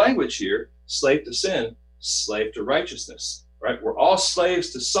notice the language here: slave to sin, slave to righteousness. Right? We're all slaves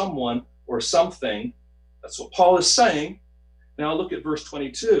to someone or something. That's what Paul is saying. Now look at verse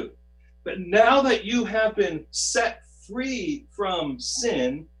 22. But now that you have been set free from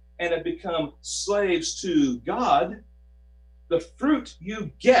sin and have become slaves to God, the fruit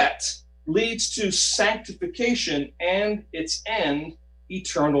you get leads to sanctification and its end,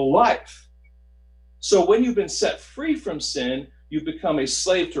 eternal life. So when you've been set free from sin, you become a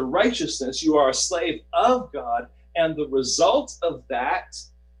slave to righteousness. You are a slave of God, and the result of that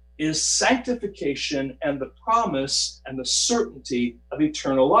is sanctification and the promise and the certainty of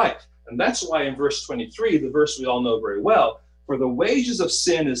eternal life. And that's why in verse 23, the verse we all know very well, for the wages of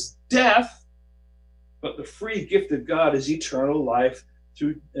sin is death, but the free gift of God is eternal life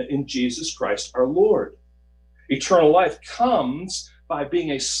in Jesus Christ our Lord. Eternal life comes by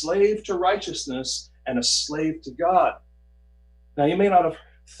being a slave to righteousness and a slave to God. Now, you may not have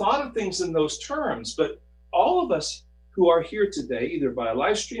thought of things in those terms, but all of us who are here today, either by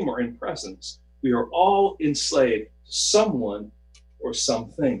live stream or in presence, we are all enslaved to someone or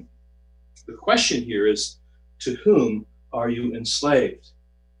something. The question here is, to whom are you enslaved?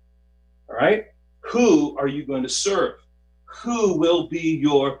 All right? Who are you going to serve? Who will be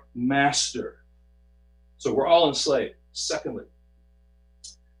your master? So we're all enslaved. Secondly,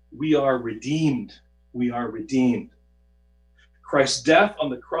 we are redeemed. We are redeemed. Christ's death on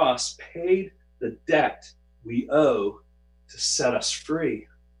the cross paid the debt we owe to set us free.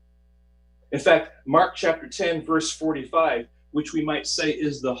 In fact, Mark chapter 10, verse 45, which we might say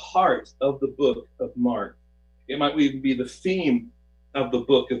is the heart of the book of Mark. It might even be the theme of the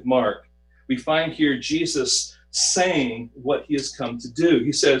book of Mark. We find here Jesus saying what he has come to do.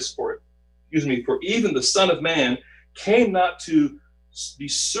 He says, for even the Son of Man came not to be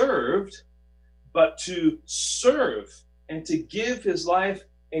served, but to serve and to give his life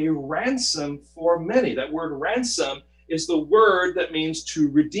a ransom for many. That word ransom is the word that means to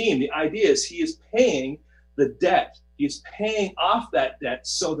redeem. The idea is he is paying the debt. He's paying off that debt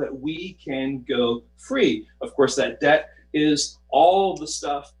so that we can go free. Of course, that debt is all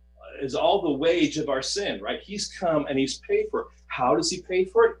the wage of our sin, right? He's come and he's paid for it. How does he pay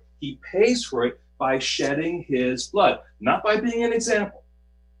for it? He pays for it by shedding his blood, not by being an example,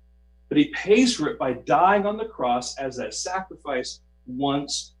 but he pays for it by dying on the cross as that sacrifice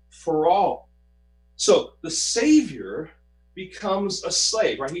once for all. So the Savior becomes a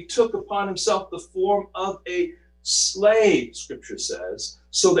slave, right? He took upon himself the form of a slave, Scripture says,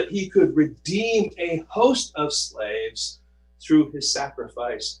 so that he could redeem a host of slaves through his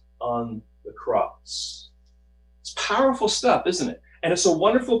sacrifice on the cross. It's powerful stuff, isn't it? And it's a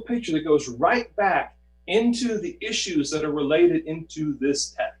wonderful picture that goes right back into the issues that are related into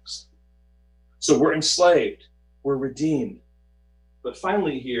this text. So we're enslaved, we're redeemed. But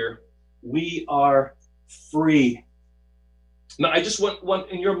finally here, we are free. Now, I just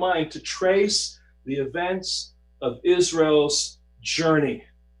want in your mind to trace the events of Israel's journey.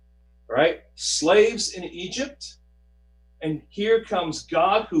 All right? Slaves in Egypt. And here comes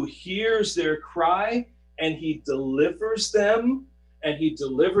God who hears their cry and he delivers them. And he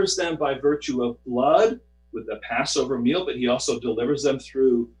delivers them by virtue of blood with the Passover meal, but he also delivers them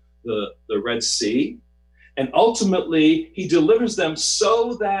through the Red Sea. And ultimately, he delivers them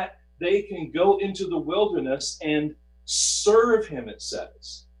so that they can go into the wilderness and serve him, it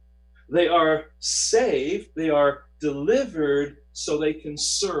says. They are saved, they are delivered so they can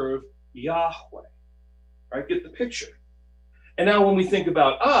serve Yahweh. Right? Get the picture. And now when we think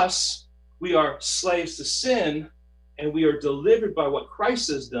about us, we are slaves to sin, and we are delivered by what Christ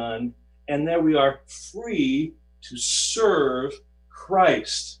has done, and then we are free to serve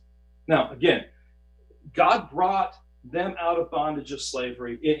Christ. Now, again, God brought them out of bondage of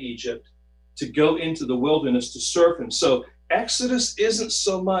slavery in Egypt to go into the wilderness to serve him. So Exodus isn't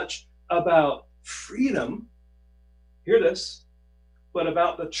so much about freedom, hear this, but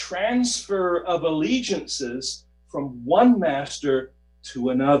about the transfer of allegiances from one master to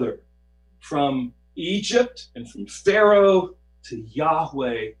another, from Egypt and from Pharaoh to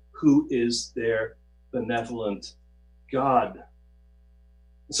Yahweh, who is their benevolent God.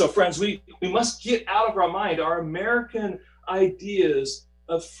 So, friends, we must get out of our mind our American ideas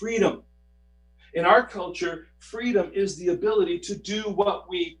of freedom. In our culture, freedom is the ability to do what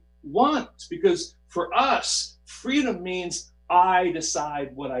we want, because for us, freedom means I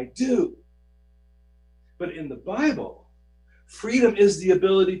decide what I do. But in the Bible, freedom is the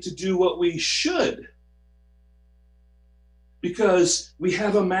ability to do what we should, because we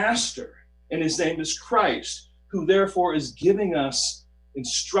have a master, and his name is Christ, who therefore is giving us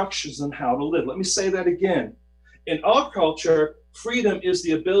instructions on how to live. Let me say that again. In our culture, freedom is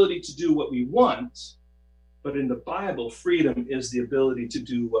the ability to do what we want, but in the Bible, freedom is the ability to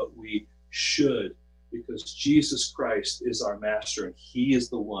do what we should, because Jesus Christ is our master, and he is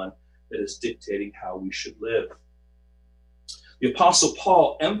the one that is dictating how we should live. The Apostle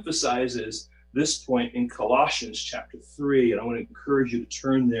Paul emphasizes this point in Colossians chapter 3, and I want to encourage you to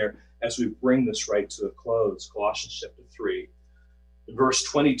turn there as we bring this right to a close. Colossians chapter 3, verse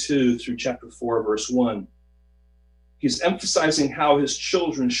 22 through chapter 4, verse 1. He's emphasizing how his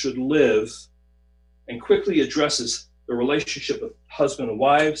children should live, and quickly addresses the relationship of husband and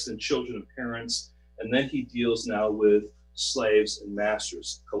wives and children and parents, and then he deals now with slaves and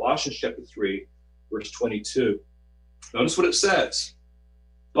masters. Colossians chapter 3, verse 22. Notice what it says.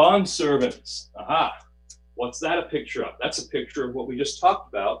 Bondservants. Aha. What's that a picture of? That's a picture of what we just talked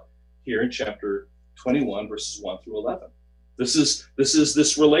about here in chapter 21, verses 1 through 11. This is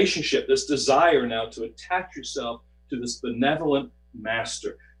this relationship, this desire now to attach yourself to this benevolent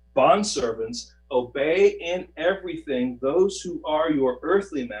master. Bondservants, obey in everything those who are your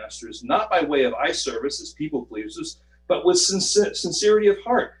earthly masters, not by way of eye service as people pleasers, but with sincerity of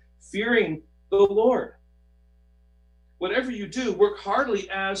heart, fearing the Lord. Whatever you do, work heartily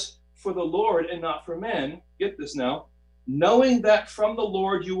as for the Lord and not for men. Get this now. Knowing that from the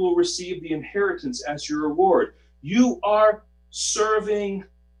Lord you will receive the inheritance as your reward. You are serving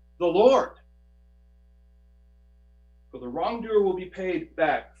the Lord. For the wrongdoer will be paid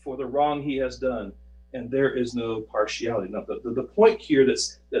back for the wrong he has done, and there is no partiality. Now, the point here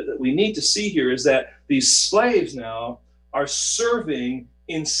that we need to see here is that these slaves now are serving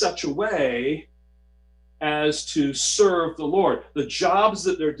in such a way as to serve the Lord. The jobs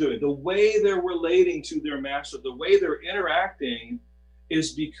that they're doing, the way they're relating to their master, the way they're interacting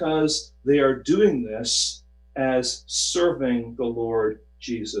is because they are doing this as serving the Lord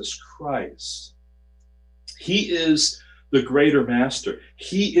Jesus Christ. He is the greater master.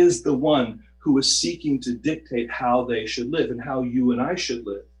 He is the one who is seeking to dictate how they should live and how you and I should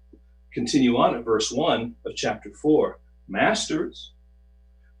live. Continue on at verse 1 of chapter 4. Masters,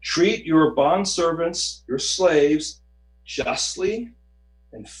 treat your bondservants, your slaves, justly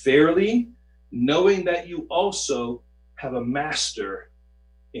and fairly, knowing that you also have a master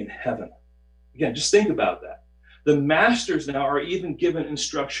in heaven. Again, just think about that. The masters now are even given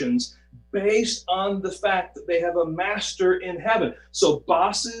instructions based on the fact that they have a master in heaven. So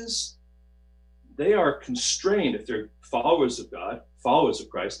bosses, they are constrained, if they're followers of God, followers of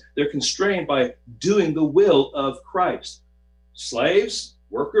Christ, they're constrained by doing the will of Christ. Slaves,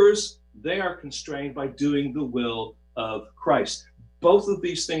 workers, they are constrained by doing the will of Christ. Both of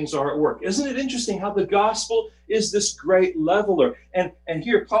these things are at work. Isn't it interesting how the gospel is this great leveler? And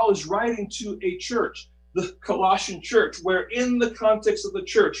here Paul is writing to a church, the Colossian church, where in the context of the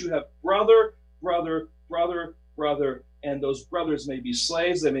church, you have brother, brother, brother, brother, and those brothers may be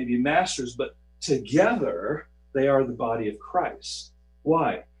slaves, they may be masters, but together they are the body of Christ.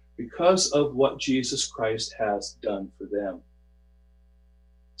 Why? Because of what Jesus Christ has done for them.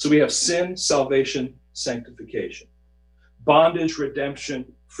 So we have sin, salvation, sanctification, bondage, redemption,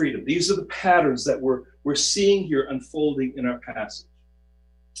 freedom. These are the patterns that we're seeing here unfolding in our passage.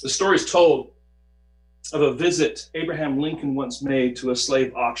 The story is told of a visit Abraham Lincoln once made to a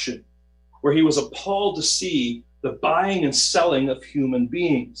slave auction, where he was appalled to see the buying and selling of human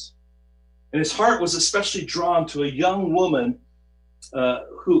beings. And his heart was especially drawn to a young woman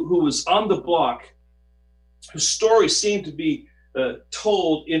who was on the block, whose story seemed to be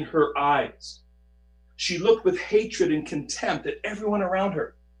told in her eyes. She looked with hatred and contempt at everyone around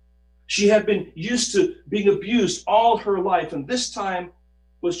her. She had been used to being abused all her life, and this time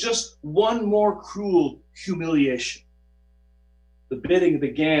was just one more cruel humiliation. The bidding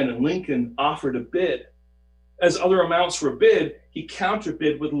began, and Lincoln offered a bid. As other amounts were bid, he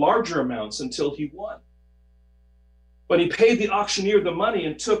counterbid with larger amounts until he won. When he paid the auctioneer the money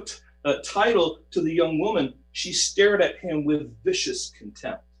and took a title to the young woman, she stared at him with vicious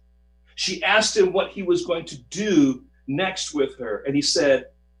contempt. She asked him what he was going to do next with her, and he said,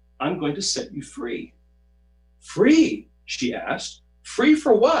 "I'm going to set you free." "Free?" she asked. "Free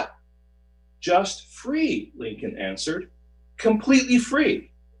for what?" "Just free," Lincoln answered. "Completely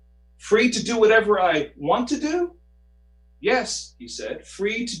free. Free to do whatever I want to do?" "Yes," he said,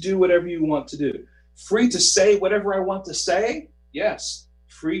 "free to do whatever you want to do." "Free to say whatever I want to say?" "Yes,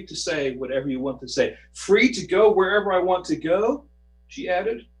 free to say whatever you want to say." "Free to go wherever I want to go?" she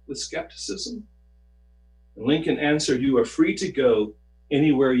added with skepticism. And Lincoln answered, "You are free to go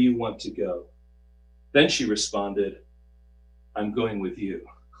anywhere you want to go." Then she responded, "I'm going with you."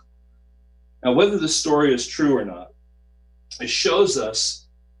 Now, whether the story is true or not, it shows us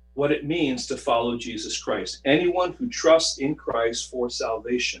what it means to follow Jesus Christ. Anyone who trusts in Christ for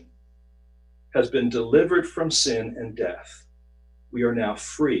salvation has been delivered from sin and death. We are now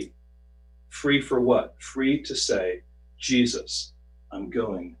free. Free for what? Free to say, "Jesus, I'm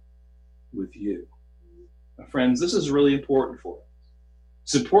going with you." Now, friends, this is really important for us.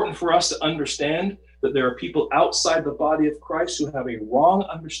 It's important for us to understand that there are people outside the body of Christ who have a wrong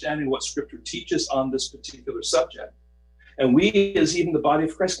understanding of what Scripture teaches on this particular subject. And we, as even the body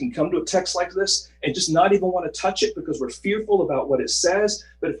of Christ, can come to a text like this and just not even want to touch it because we're fearful about what it says.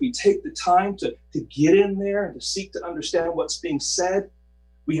 But if we take the time to get in there and to seek to understand what's being said,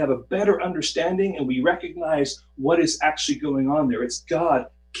 we have a better understanding and we recognize what is actually going on there. It's God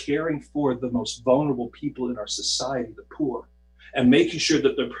caring for the most vulnerable people in our society, the poor, and making sure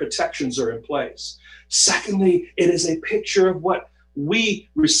that the protections are in place. Secondly, it is a picture of what we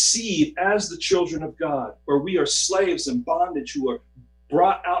receive as the children of God, where we are slaves in bondage who are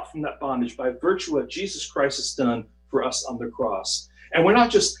brought out from that bondage by virtue of what Jesus Christ has done for us on the cross. And we're not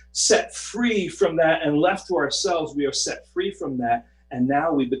just set free from that and left to ourselves. We are set free from that, and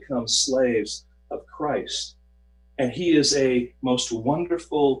now we become slaves of Christ. And he is a most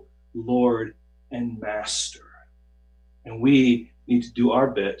wonderful Lord and Master. And we need to do our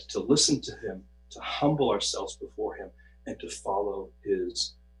bit to listen to him, to humble ourselves before him, and to follow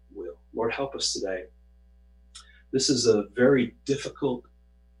his will. Lord, help us today. This is a very difficult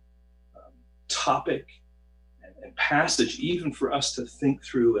topic and passage, even for us to think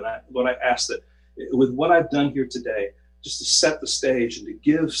through. And Lord, I ask that with what I've done here today, just to set the stage and to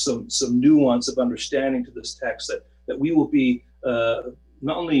give some nuance of understanding to this text, that we will be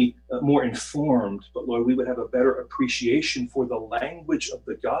not only more informed, but Lord, we would have a better appreciation for the language of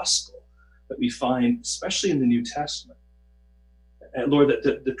the gospel that we find, especially in the New Testament. And Lord,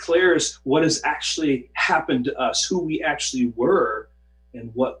 that declares what has actually happened to us, who we actually were,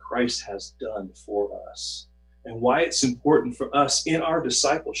 and what Christ has done for us, and why it's important for us in our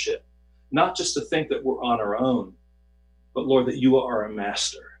discipleship, not just to think that we're on our own, but Lord, that you are a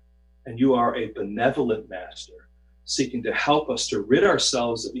master, and you are a benevolent master, seeking to help us to rid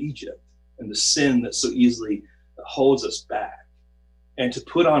ourselves of Egypt and the sin that so easily holds us back, and to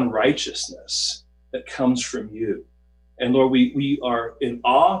put on righteousness that comes from you. And Lord, we are in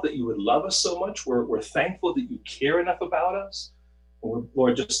awe that you would love us so much. We're thankful that you care enough about us. And we're,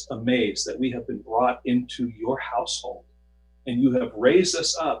 Lord, just amazed that we have been brought into your household, and you have raised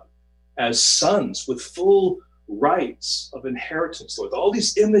us up as sons with full rights of inheritance, Lord. All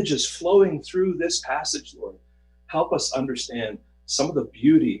these images flowing through this passage, Lord, help us understand some of the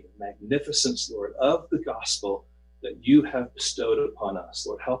beauty and magnificence, Lord, of the gospel that you have bestowed upon us.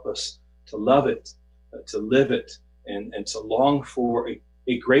 Lord, help us to love it, to live it, and to long for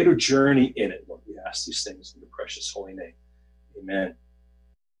a greater journey in it. Lord, we ask these things in your precious holy name. Amen.